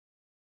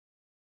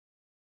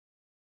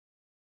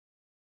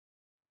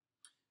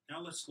Now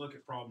let's look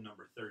at problem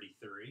number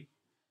 33.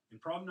 In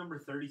problem number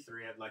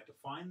 33, I'd like to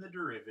find the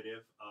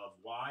derivative of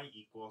y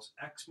equals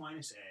x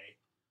minus a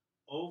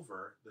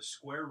over the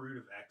square root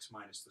of x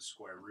minus the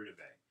square root of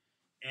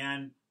a.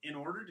 And in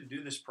order to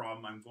do this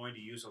problem, I'm going to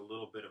use a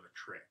little bit of a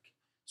trick.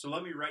 So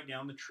let me write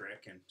down the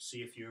trick and see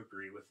if you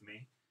agree with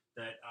me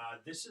that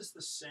this is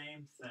the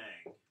same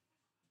thing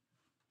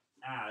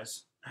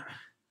as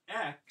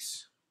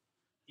x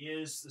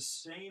is the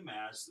same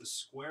as the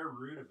square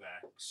root of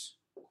x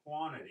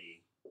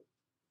quantity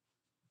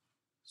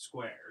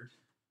squared,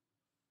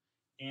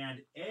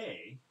 and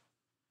a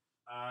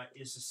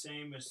is the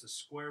same as the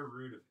square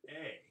root of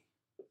a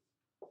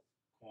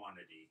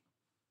quantity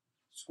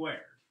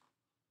squared,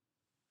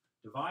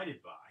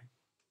 divided by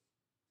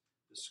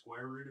the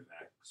square root of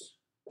x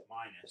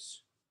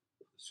minus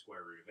the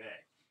square root of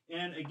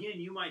a. And again,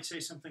 you might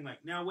say something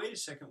like, now wait a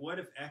second, what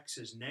if x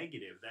is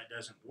negative? That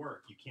doesn't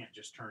work. You can't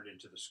just turn it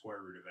into the square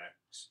root of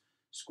x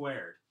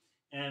squared.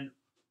 And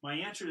my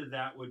answer to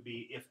that would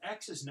be, if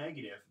x is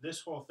negative,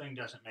 this whole thing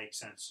doesn't make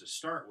sense to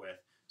start with,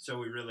 so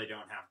we really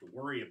don't have to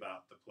worry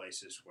about the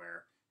places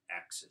where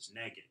x is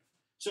negative.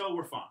 So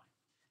we're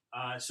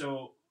fine.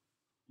 So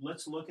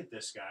let's look at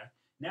this guy.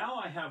 Now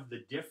I have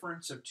the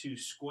difference of two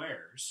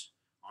squares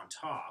on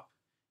top,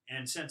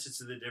 and since it's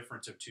the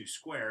difference of two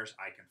squares,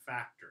 I can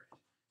factor it.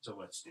 So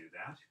let's do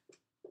that.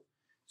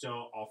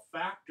 So I'll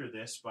factor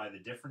this by the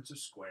difference of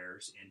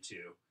squares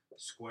into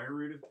square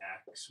root of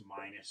x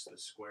minus the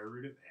square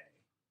root of a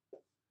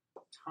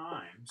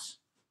times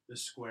the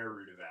square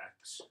root of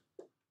x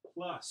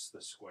plus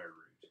the square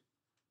root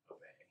of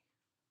a,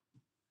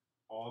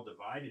 all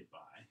divided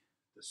by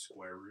the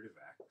square root of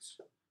x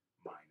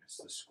minus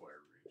the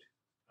square root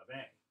of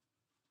a.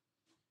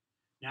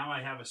 Now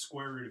I have a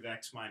square root of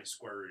x minus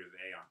square root of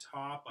a on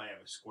top. I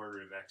have a square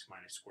root of x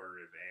minus square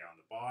root of a on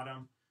the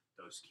bottom.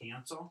 Those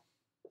cancel.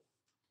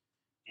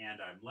 And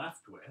I'm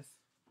left with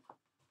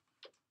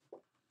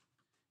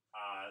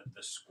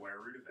the square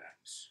root of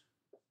x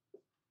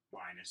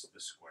minus the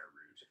square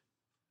root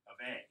of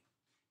a.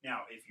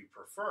 Now, if you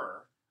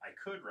prefer, I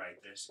could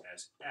write this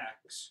as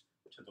x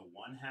to the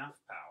 1/2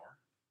 power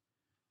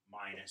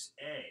minus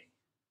a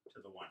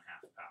to the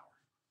 1/2 power.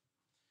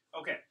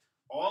 Okay,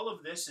 all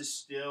of this is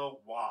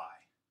still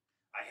y.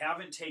 I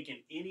haven't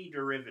taken any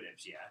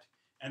derivatives yet,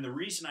 and the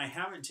reason I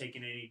haven't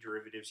taken any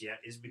derivatives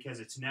yet is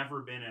because it's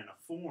never been in a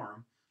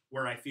form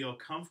where I feel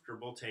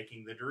comfortable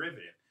taking the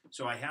derivative.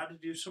 So I had to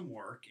do some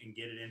work and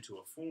get it into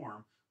a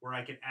form where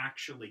I could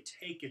actually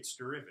take its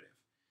derivative.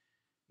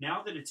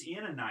 Now that it's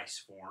in a nice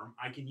form,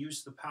 I can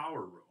use the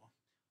power rule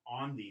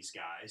on these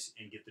guys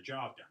and get the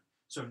job done.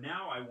 So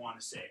now I want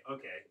to say,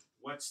 okay,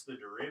 what's the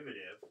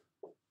derivative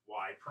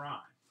y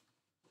prime?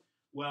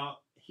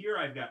 Well, here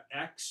I've got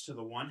x to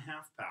the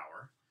 1/2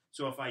 power.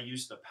 So if I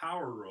use the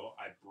power rule,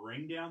 I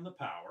bring down the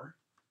power,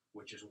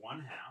 which is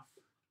 1/2.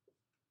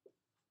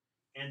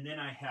 And then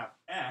I have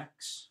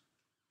x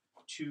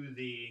to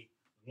the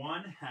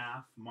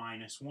 1/2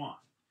 minus 1.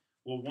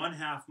 Well,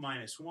 1/2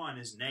 minus 1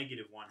 is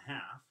negative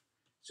 1/2.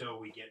 So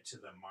we get to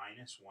the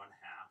minus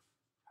 1/2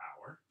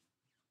 power.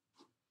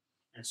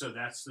 And so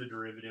that's the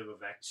derivative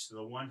of x to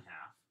the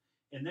 1/2.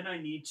 And then I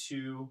need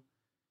to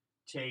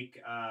take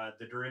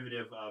the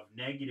derivative of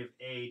negative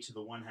a to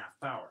the 1/2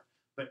 power.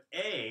 But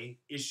a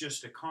is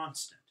just a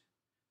constant,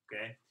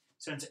 okay?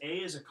 Since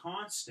a is a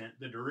constant,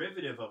 the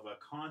derivative of a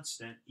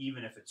constant,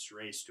 even if it's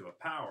raised to a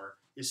power,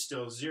 is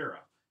still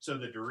 0. So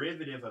the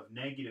derivative of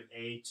negative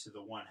a to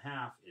the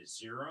 1/2 is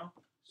 0,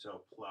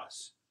 so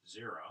plus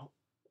 0.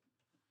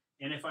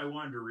 And if I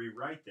wanted to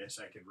rewrite this,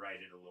 I could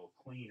write it a little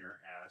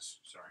cleaner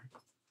as,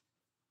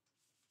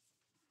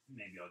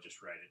 maybe I'll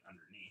just write it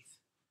underneath.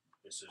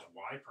 This is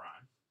y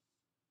prime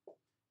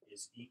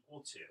is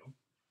equal to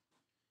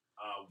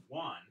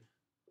 1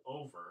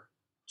 over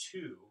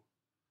 2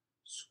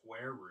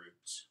 square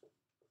roots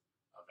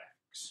of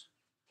x.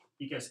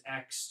 Because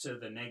x to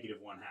the negative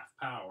 1/2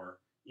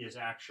 power is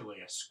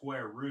actually a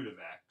square root of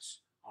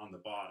x on the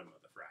bottom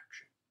of the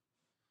fraction.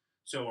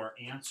 So our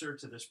answer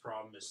to this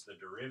problem is the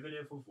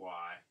derivative of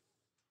y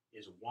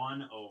is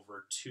 1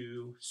 over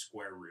 2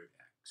 square root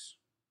x.